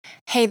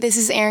Hey, this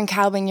is Erin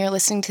Calvin. You're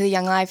listening to the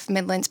Young Life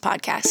Midlands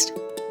podcast.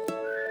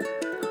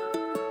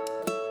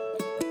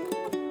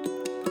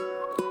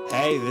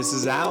 Hey, this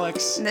is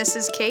Alex. And this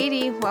is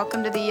Katie.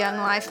 Welcome to the Young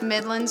Life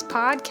Midlands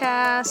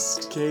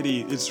podcast.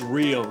 Katie, it's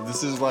real.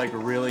 This is like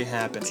really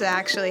happening. It's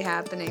actually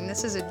happening.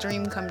 This is a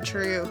dream come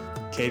true.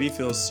 Katie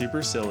feels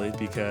super silly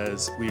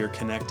because we are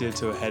connected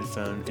to a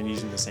headphone and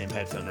using the same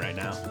headphone right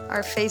now.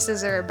 Our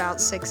faces are about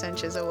 6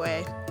 inches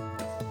away.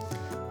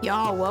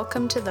 Y'all,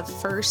 welcome to the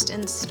first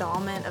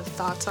installment of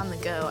Thoughts on the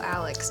Go.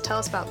 Alex, tell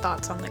us about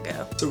Thoughts on the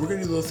Go. So we're going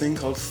to do a little thing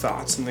called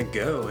Thoughts on the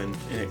Go, and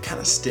it kind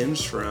of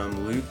stems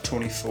from Luke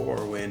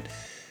 24 when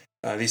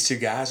these two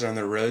guys are on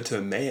the road to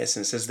Emmaus,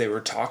 and it says they were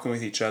talking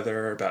with each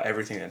other about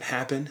everything that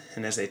happened,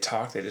 and as they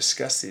talked, they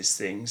discussed these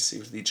things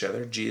with each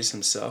other. Jesus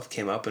himself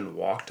came up and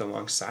walked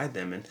alongside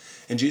them, and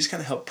Jesus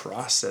kind of helped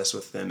process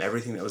with them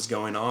everything that was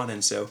going on,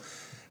 and so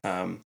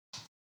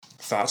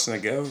Thoughts on the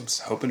Go is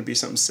hoping to be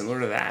something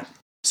similar to that.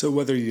 So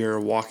whether you're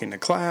walking to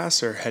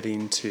class or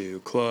heading to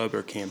club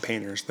or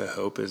campaigners, the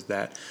hope is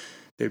that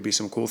there'd be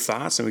some cool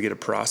thoughts and we get to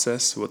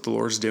process what the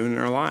Lord's doing in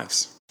our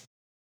lives.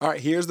 All right,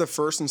 here's the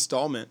first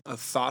installment of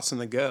Thoughts on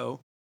the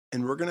Go,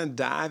 and we're going to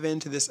dive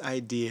into this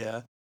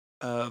idea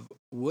of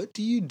what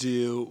do you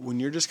do when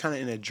you're just kind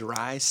of in a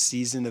dry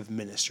season of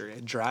ministry,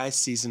 a dry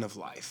season of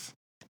life?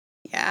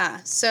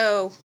 Yeah,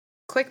 so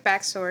quick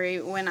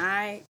backstory. When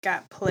I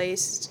got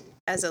placed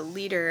as a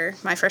leader,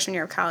 my freshman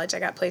year of college, I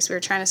got placed. We were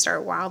trying to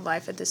start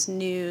wildlife at this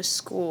new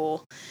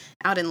school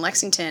out in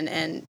Lexington.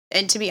 And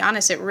to be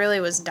honest, it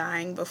really was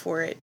dying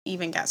before it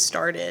even got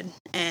started.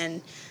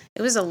 And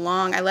it was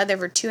I led there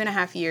for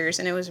 2.5 years,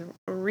 and it was a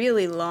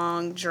really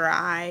long,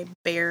 dry,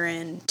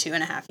 barren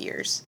 2.5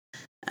 years.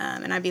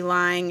 And I'd be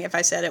lying if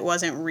I said it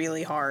wasn't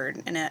really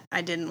hard, and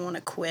I didn't want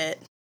to quit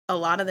a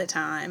lot of the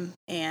time,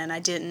 and I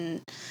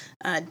didn't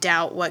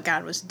doubt what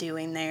God was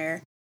doing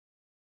there.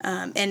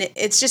 And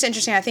it's just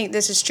interesting. I think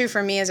this is true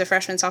for me as a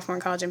freshman, sophomore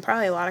in college, and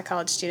probably a lot of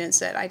college students,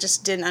 that I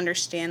just didn't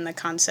understand the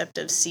concept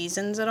of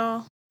seasons at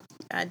all.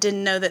 I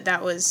didn't know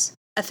that was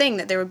a thing,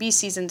 that there would be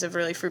seasons of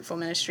really fruitful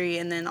ministry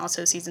and then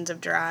also seasons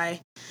of dry,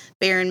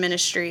 barren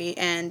ministry.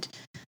 And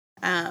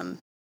I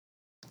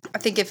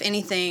think if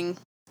anything,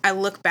 I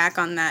look back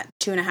on that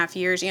 2.5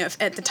 years,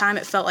 at the time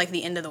it felt like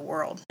the end of the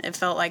world. It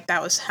felt like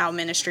that was how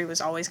ministry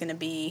was always going to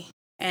be.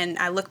 And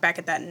I look back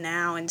at that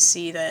now and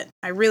see that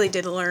I really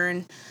did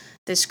learn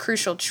this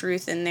crucial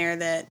truth in there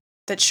that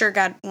sure,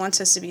 God wants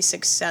us to be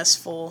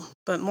successful,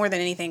 but more than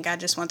anything,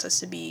 God just wants us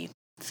to be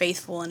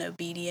faithful and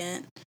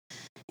obedient.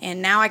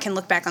 And now I can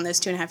look back on those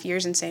 2.5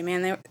 years and say,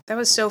 man, that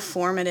was so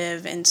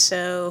formative and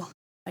so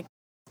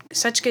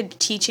such good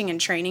teaching and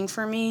training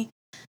for me.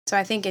 So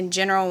I think in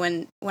general,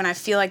 when I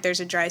feel like there's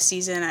a dry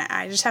season,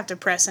 I just have to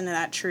press into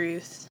that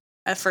truth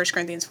of 1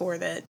 Corinthians 4,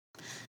 that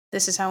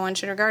this is how one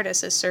should regard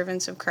us, as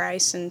servants of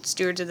Christ and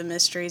stewards of the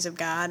mysteries of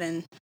God.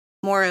 And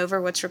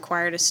moreover, what's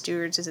required of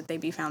stewards is that they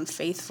be found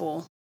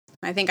faithful.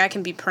 I think I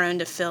can be prone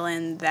to fill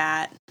in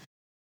that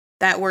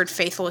word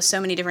faithful with so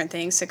many different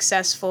things: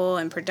 successful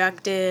and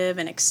productive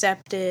and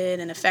accepted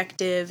and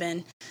effective,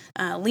 and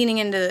leaning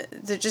into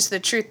the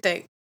truth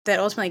that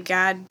ultimately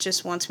God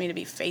just wants me to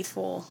be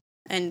faithful.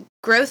 And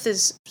growth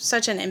is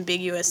such an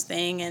ambiguous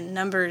thing, and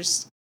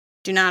numbers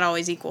do not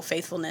always equal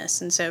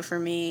faithfulness. And so for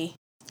me,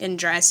 in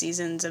dry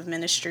seasons of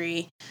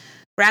ministry,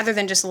 rather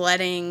than just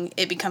letting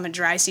it become a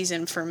dry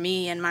season for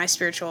me and my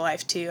spiritual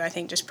life too, I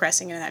think just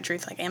pressing into that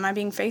truth, am I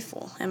being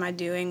faithful? Am I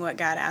doing what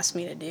God asked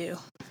me to do?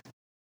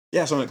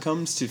 Yeah, so when it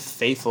comes to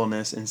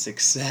faithfulness and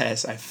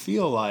success, I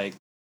feel like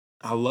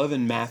I love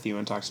in Matthew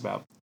when it talks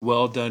about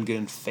well done, good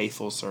and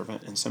faithful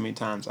servant. And so many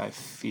times I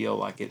feel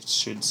like it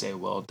should say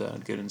well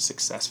done, good and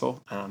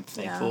successful. And I'm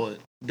thankful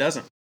it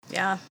doesn't.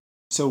 Yeah.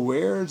 So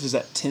where does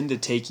that tend to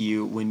take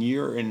you when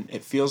you're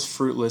it feels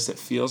fruitless, it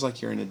feels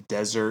like you're in a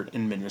desert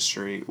in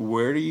ministry?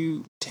 Where do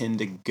you tend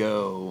to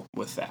go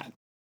with that?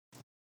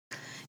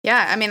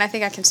 Yeah, I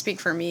think I can speak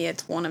for me.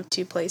 It's one of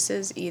two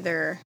places.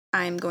 Either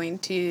I'm going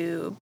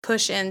to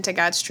push into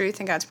God's truth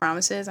and God's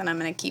promises, and I'm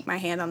going to keep my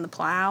hand on the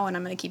plow and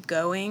I'm going to keep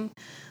going,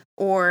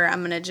 or I'm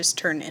going to just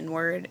turn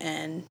inward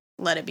and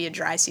let it be a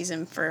dry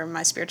season for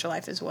my spiritual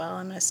life as well.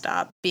 I'm going to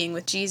stop being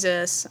with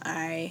Jesus.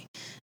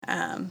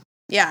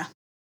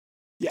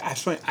 Yeah,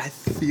 actually, I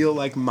feel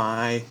like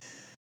I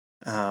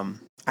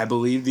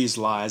believe these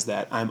lies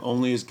that I'm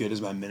only as good as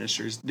my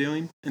ministry is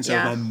doing. And so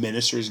if my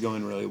ministry is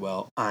going really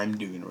well, I'm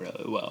doing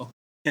really well.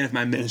 And if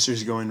my ministry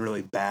is going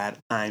really bad,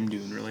 I'm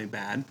doing really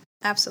bad.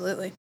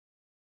 Absolutely.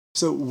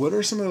 So what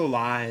are some of the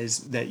lies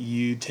that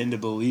you tend to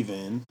believe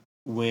in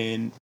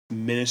when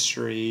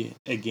ministry,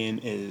 again,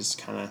 is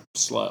kind of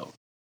slow?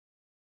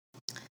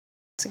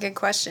 It's a good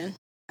question.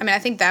 I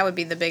think that would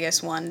be the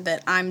biggest one,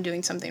 that I'm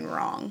doing something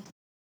wrong,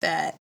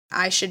 that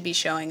I should be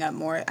showing up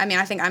more.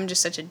 I think I'm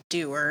just such a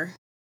doer,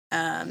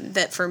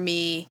 that for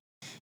me,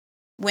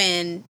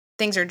 when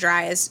things are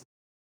dry,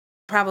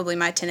 probably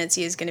my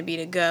tendency is going to be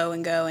to go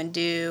and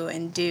do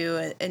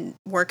and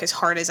work as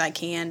hard as I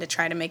can to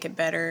try to make it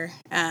better.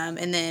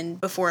 And then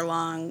before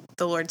long,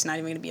 the Lord's not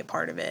even going to be a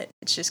part of it.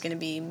 It's just going to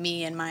be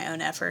me and my own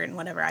effort and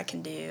whatever I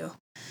can do.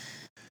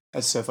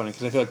 That's so funny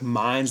because I feel like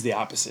mine's the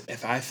opposite.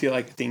 If I feel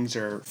like things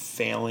are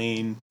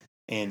failing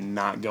and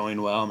not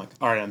going well, I'm like,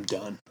 all right, I'm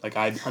done. Like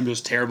I'm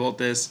just terrible at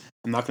this.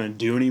 I'm not going to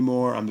do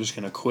anymore. I'm just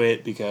going to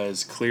quit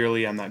because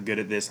clearly I'm not good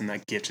at this. I'm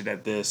not gifted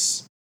at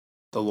this.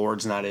 The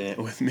Lord's not in it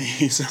with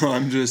me.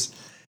 So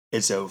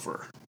it's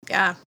over.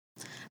 Yeah.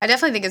 I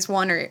definitely think it's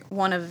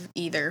one of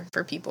either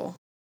for people.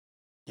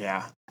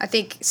 Yeah. I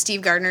think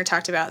Steve Gardner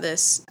talked about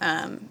this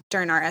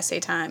during our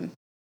essay time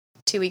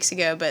 2 weeks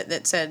ago, but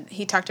that said,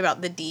 he talked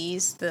about the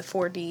D's, the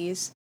 4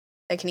 D's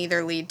that can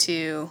either lead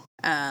to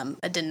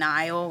a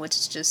denial, which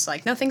is just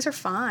like, no, things are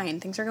fine.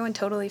 Things are going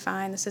totally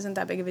fine. This isn't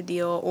that big of a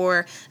deal.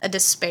 Or a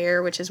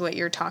despair, which is what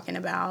you're talking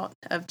about,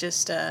 of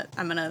just,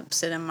 I'm going to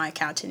sit on my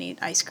couch and eat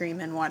ice cream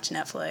and watch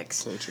Netflix.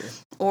 So true.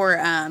 Or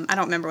I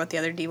don't remember what the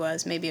other D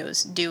was. Maybe it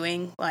was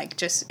doing, like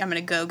just, I'm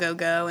going to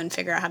go and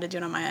figure out how to do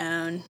it on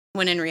my own.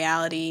 When in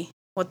reality,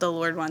 what the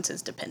Lord wants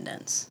is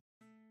dependence.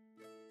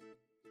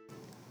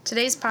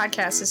 Today's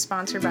podcast is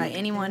sponsored by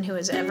anyone who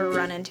has ever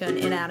run into an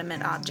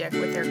inanimate object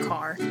with their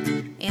car,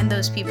 and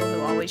those people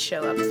who always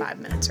show up 5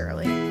 minutes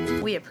early.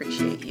 We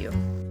appreciate you.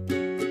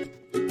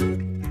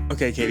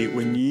 Okay, Katie,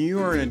 when you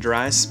are in a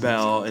dry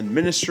spell in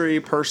ministry,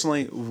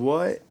 personally,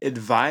 what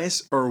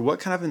advice or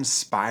what kind of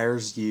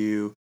inspires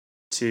you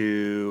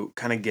to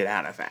kind of get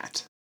out of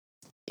that?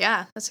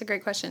 Yeah, that's a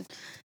great question.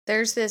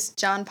 There's this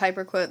John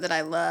Piper quote that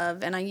I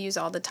love and I use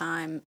all the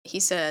time. He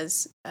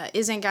says,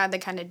 isn't God the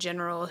kind of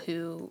general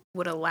who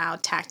would allow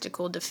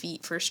tactical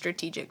defeat for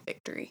strategic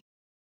victory?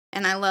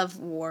 And I love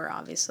war,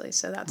 obviously,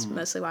 so that's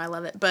mostly why I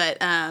love it. But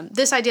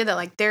this idea that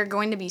like there are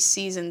going to be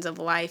seasons of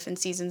life and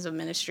seasons of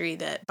ministry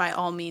that by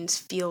all means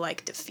feel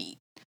like defeat.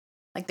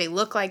 Like they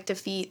look like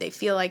defeat, they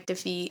feel like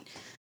defeat.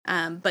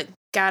 But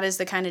God is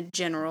the kind of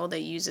general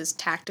that uses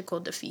tactical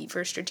defeat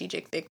for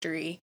strategic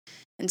victory.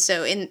 And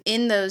so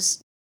in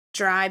those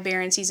dry,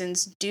 barren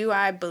seasons, do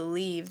I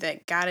believe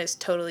that God is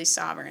totally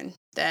sovereign,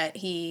 that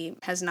he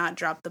has not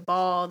dropped the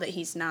ball, that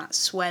he's not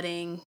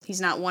sweating, he's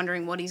not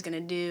wondering what he's going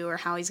to do or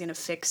how he's going to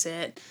fix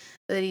it,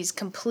 that he's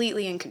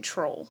completely in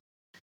control.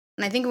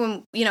 And I think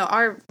when,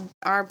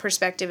 our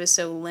perspective is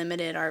so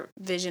limited, our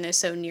vision is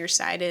so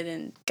nearsighted,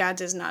 and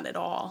God's is not at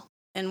all.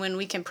 And when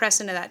we can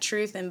press into that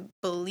truth and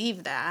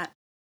believe that,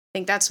 I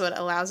think that's what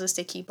allows us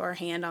to keep our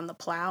hand on the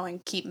plow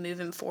and keep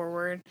moving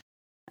forward.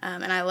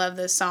 And I love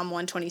the Psalm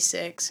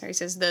 126, where he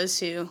says, those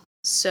who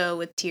sow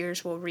with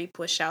tears will reap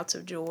with shouts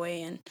of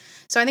joy. And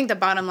so I think the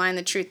bottom line,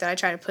 the truth that I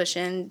try to push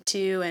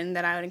into and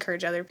that I would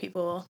encourage other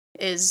people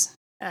is,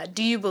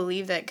 do you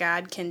believe that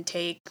God can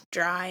take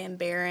dry and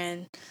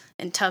barren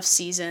and tough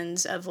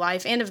seasons of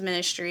life and of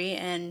ministry,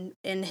 and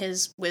in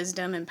his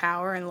wisdom and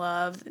power and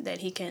love, that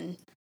he can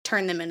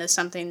turn them into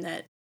something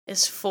that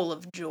is full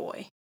of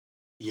joy?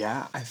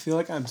 Yeah, I feel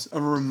like I'm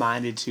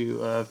reminded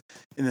too of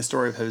in the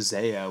story of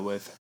Hosea,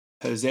 with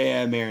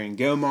Hosea marrying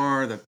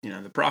Gomer,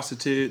 the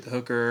prostitute, the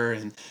hooker,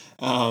 and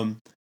I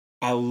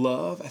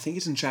think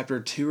it's in chapter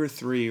 2 or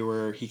 3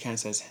 where he kind of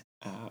says,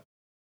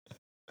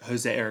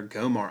 Hosea or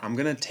Gomer, I'm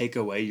going to take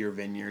away your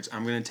vineyards,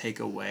 I'm going to take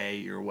away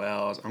your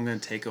wells, I'm going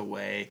to take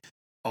away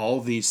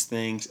all these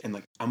things, and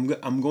like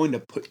I'm going to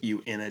put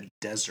you in a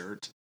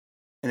desert.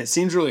 And it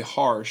seems really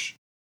harsh.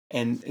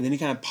 And then he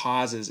kind of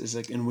pauses. It's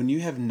like, and when you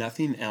have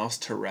nothing else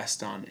to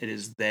rest on, it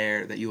is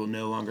there that you will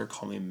no longer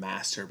call me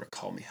master, but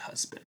call me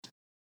husband.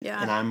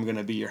 Yeah. And I'm going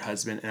to be your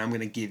husband, and I'm going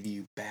to give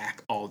you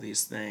back all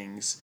these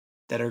things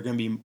that are going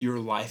to be, your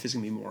life is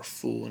going to be more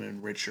full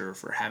and richer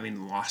for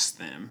having lost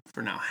them,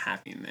 for now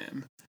having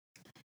them.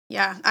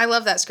 Yeah, I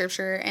love that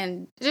scripture,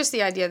 and just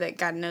the idea that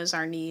God knows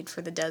our need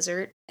for the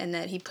desert and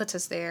that he puts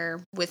us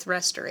there with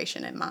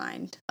restoration in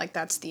mind. Like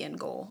that's the end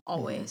goal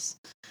always.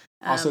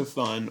 Also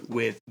fun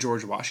with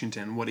George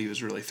Washington, what he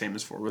was really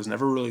famous for was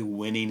never really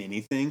winning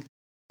anything,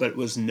 but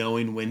was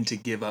knowing when to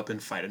give up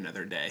and fight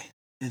another day.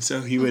 And so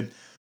he would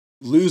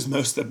lose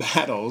most of the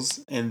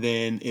battles, and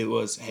then it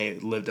was, hey,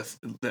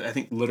 I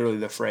think literally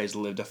the phrase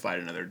live to fight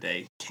another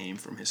day came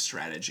from his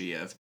strategy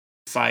of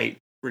fight,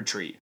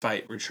 retreat,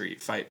 fight,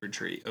 retreat, fight,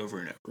 retreat over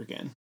and over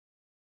again.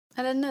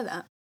 I didn't know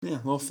that. Yeah,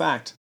 little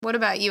fact. What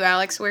about you,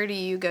 Alex? Where do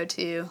you go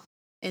to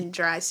in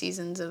dry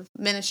seasons of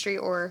ministry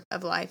or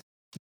of life?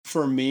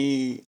 For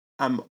me,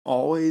 I'm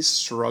always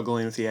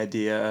struggling with the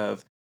idea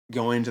of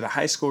going to the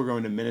high school,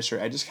 going to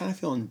ministry. I just kind of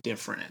feel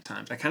indifferent at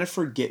times. I kind of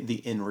forget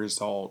the end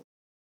result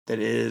that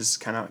is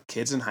kind of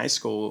kids in high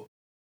school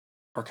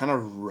are kind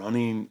of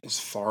running as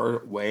far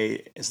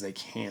away as they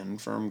can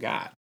from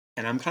God.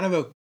 And I'm kind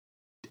of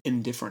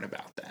indifferent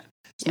about that.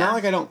 It's not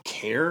like I don't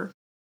care.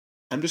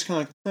 I'm just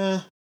kind of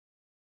like,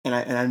 And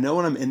I know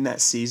when I'm in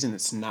that season,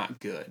 it's not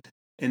good.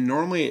 And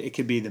normally it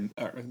could be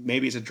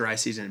maybe it's a dry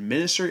season in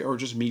ministry, or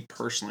just me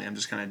personally. I'm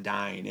just kind of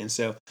dying. And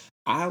so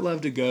I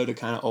love to go to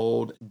kind of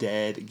old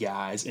dead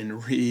guys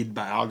and read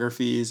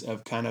biographies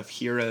of kind of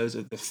heroes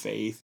of the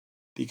faith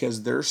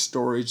because their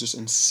stories just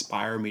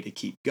inspire me to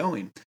keep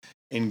going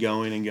and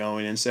going and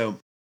going. And so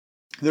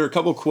there are a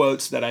couple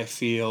quotes that I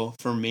feel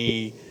for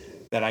me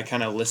that I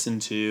kind of listen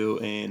to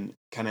and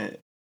kind of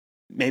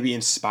maybe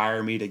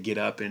inspire me to get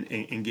up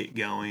and get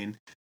going.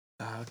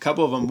 A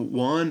couple of them.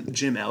 One,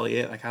 Jim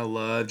Elliot. Like, I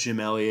love Jim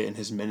Elliot and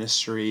his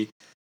ministry.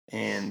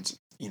 And,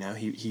 you know,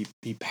 he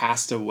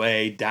passed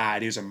away,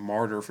 died. He was a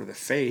martyr for the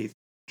faith,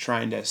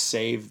 trying to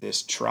save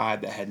this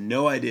tribe that had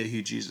no idea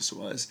who Jesus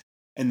was.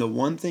 And the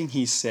one thing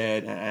he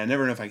said, and I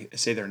never know if I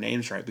say their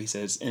names right, but he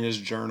says in his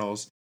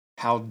journals,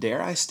 "How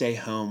dare I stay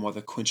home while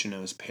the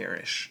Quinchanos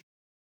perish?"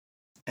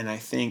 And I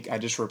think I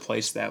just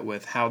replaced that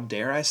with, "How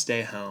dare I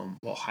stay home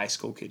while high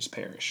school kids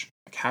perish?"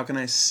 Like, how can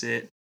I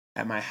sit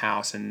at my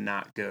house and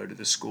not go to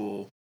the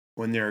school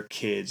when there are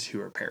kids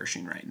who are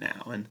perishing right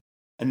now? And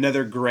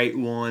another great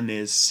one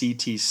is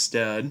C.T.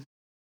 Studd.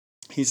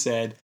 He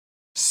said,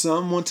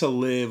 "Some want to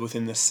live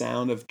within the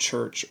sound of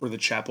church or the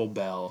chapel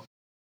bell.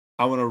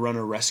 I want to run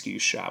a rescue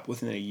shop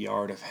within a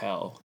yard of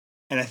hell."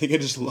 And I think I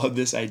just love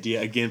this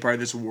idea. Again, part of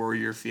this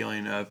warrior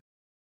feeling of,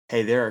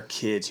 hey, there are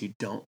kids who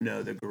don't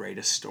know the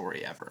greatest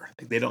story ever.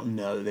 Like, they don't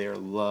know they are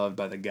loved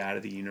by the God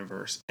of the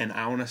universe. And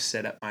I want to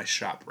set up my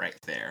shop right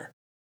there,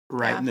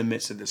 right in the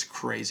midst of this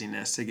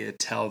craziness, to get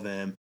to tell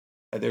them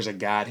that there's a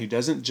God who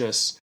doesn't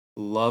just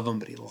love them,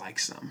 but he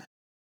likes them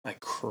like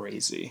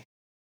crazy.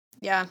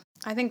 Yeah,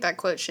 I think that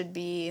quote should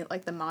be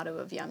like the motto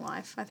of Young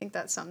Life. I think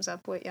that sums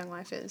up what Young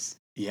Life is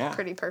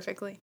pretty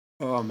perfectly.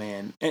 Oh,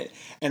 man.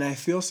 And I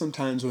feel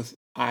sometimes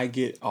I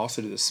get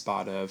also to the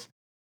spot of,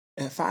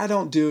 if I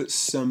don't do it,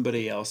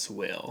 somebody else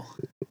will.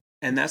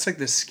 And that's like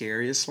the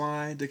scariest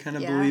lie to kind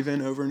of believe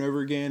in over and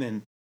over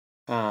again.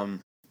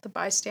 And the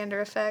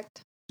bystander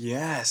effect.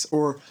 Yes.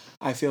 Or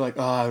I feel like,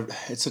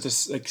 it's such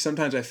a, like,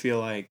 sometimes I feel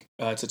like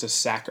it's such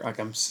a like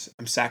I'm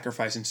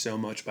sacrificing so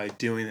much by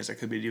doing this. I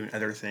could be doing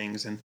other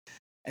things. And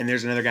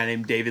there's another guy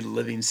named David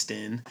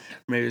Livingston.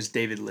 Or maybe it was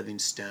David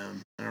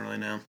Livingstone. I don't really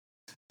know.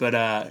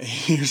 But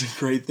here's a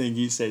great thing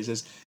he says. He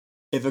says,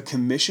 "If a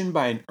commission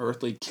by an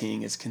earthly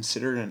king is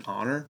considered an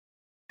honor,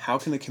 how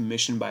can a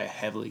commission by a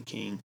heavenly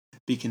king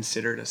be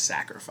considered a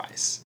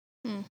sacrifice?"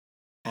 And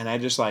I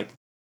just, like,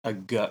 a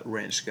gut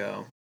wrench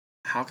go,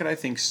 how could I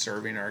think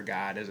serving our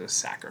God is a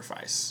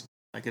sacrifice?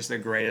 Like, it's the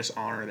greatest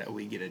honor that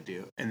we get to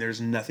do. And there's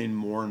nothing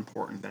more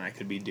important than I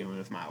could be doing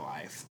with my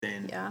life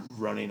than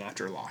running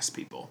after lost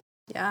people.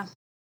 Yeah.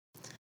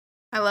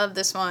 I love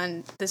this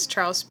one, this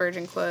Charles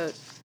Spurgeon quote.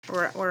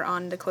 We're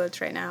on to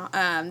quotes right now.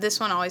 This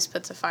one always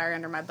puts a fire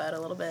under my butt a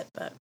little bit,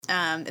 but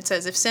it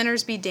says, "If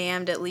sinners be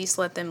damned, at least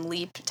let them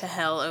leap to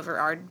hell over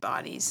our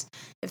bodies.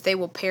 If they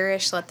will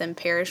perish, let them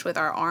perish with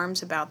our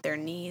arms about their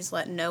knees.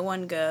 Let no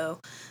one go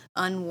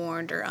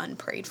unwarned or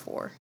unprayed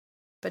for."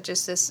 But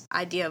just this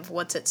idea of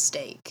what's at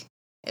stake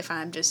if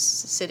I'm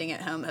just sitting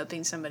at home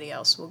hoping somebody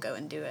else will go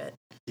and do it.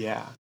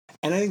 Yeah.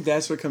 And I think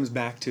that's what comes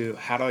back to,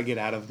 how do I get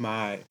out of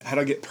my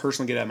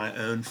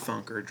own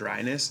funk or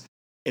dryness,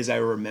 is I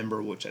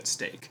remember what's at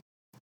stake.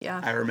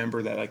 Yeah. I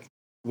remember that, like,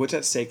 what's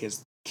at stake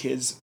is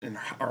kids and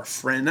our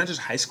friends, not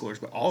just high schoolers,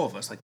 but all of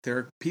us. Like, there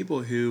are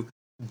people who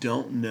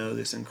don't know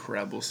this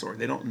incredible story.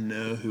 They don't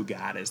know who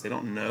God is. They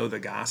don't know the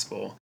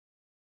gospel.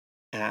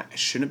 And I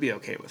shouldn't be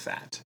okay with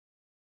that.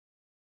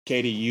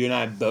 Katie, you and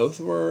I both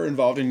were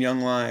involved in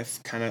Young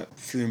Life kind of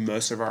through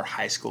most of our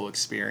high school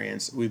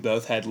experience. We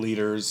both had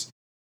leaders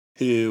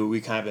who we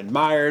kind of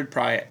admired,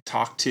 probably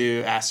talked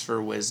to, asked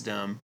for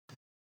wisdom.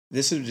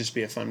 This would just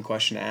be a fun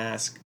question to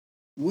ask.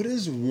 What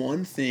is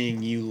one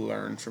thing you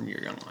learned from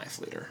your Young Life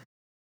leader?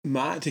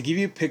 To give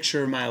you a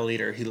picture of my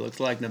leader, he looked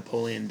like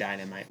Napoleon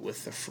Dynamite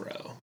with the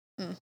fro.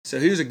 So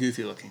he was a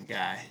goofy looking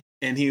guy,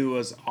 and he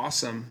was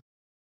awesome.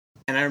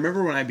 And I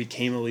remember when I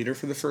became a leader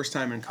for the first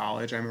time in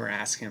college, I remember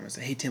asking him, I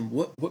said, "Hey, Tim,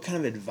 what kind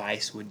of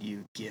advice would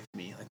you give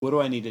me? Like, what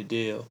do I need to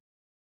do?"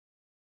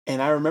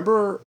 And I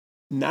remember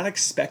not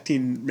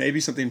expecting maybe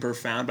something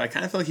profound, but I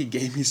kind of felt like he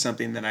gave me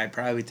something that I'd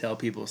probably tell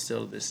people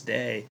still to this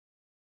day,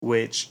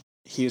 which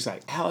he was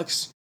like,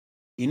 "Alex,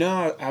 you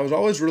know, I was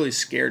always really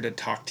scared to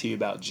talk to you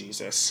about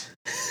Jesus."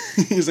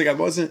 He was like, I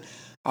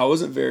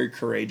wasn't very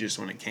courageous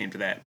when it came to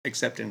that,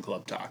 except in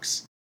club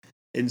talks.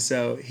 And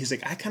so he's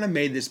like, I kind of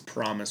made this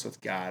promise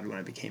with God when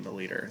I became a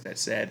leader that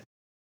said,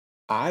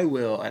 I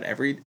will, at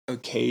every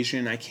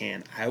occasion I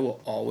can, I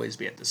will always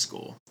be at the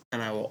school,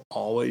 and I will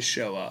always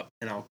show up,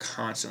 and I'll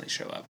constantly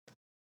show up.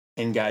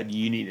 And God,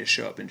 you need to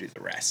show up and do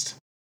the rest.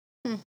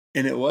 And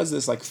it was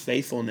this, like,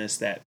 faithfulness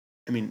that,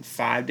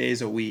 5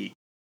 days a week,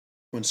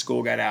 when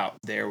school got out,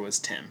 there was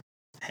Tim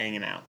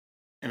hanging out.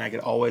 And I could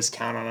always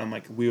count on him.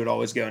 Like, we would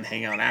always go and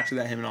hang out after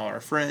that, him and all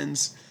our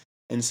friends.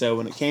 And so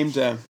when it came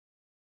to,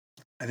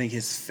 I think,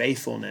 his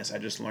faithfulness, I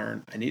just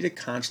learned I need to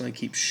constantly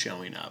keep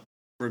showing up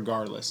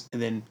regardless,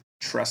 and then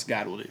trust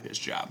God will do his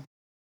job.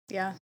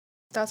 Yeah,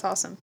 that's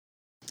awesome.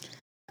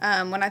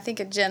 When I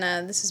think of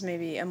Jenna, this is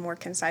maybe a more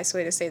concise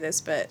way to say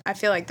this, but I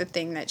feel like the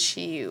thing that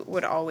she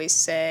would always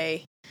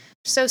say,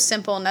 so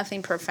simple,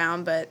 nothing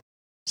profound, but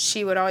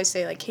she would always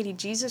say, like, Katie,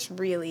 Jesus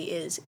really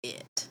is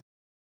it.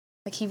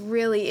 Like, he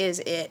really is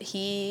it.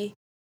 He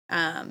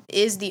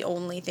is the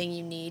only thing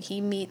you need.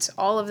 He meets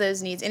all of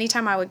those needs.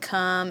 Anytime I would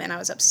come and I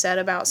was upset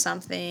about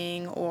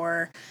something,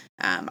 or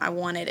I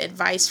wanted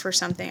advice for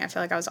something, I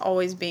feel like I was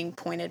always being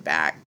pointed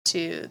back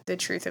to the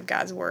truth of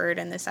God's word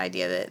and this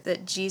idea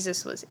that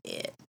Jesus was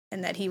it,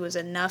 and that he was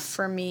enough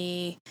for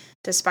me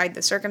despite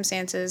the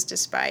circumstances,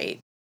 despite,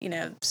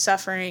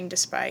 suffering,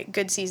 despite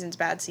good seasons,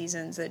 bad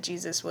seasons, that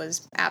Jesus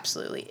was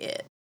absolutely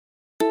it.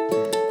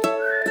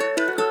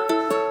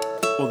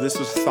 Well, this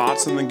was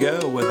Thoughts on the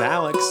Go with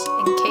Alex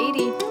and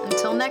Katie.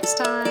 Until next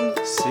time.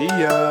 See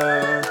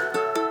ya.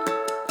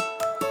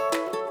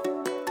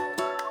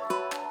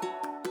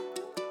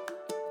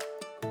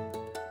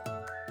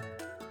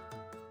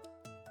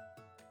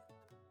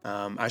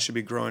 I should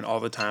be growing all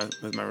the time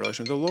with my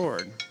relation with the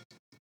Lord.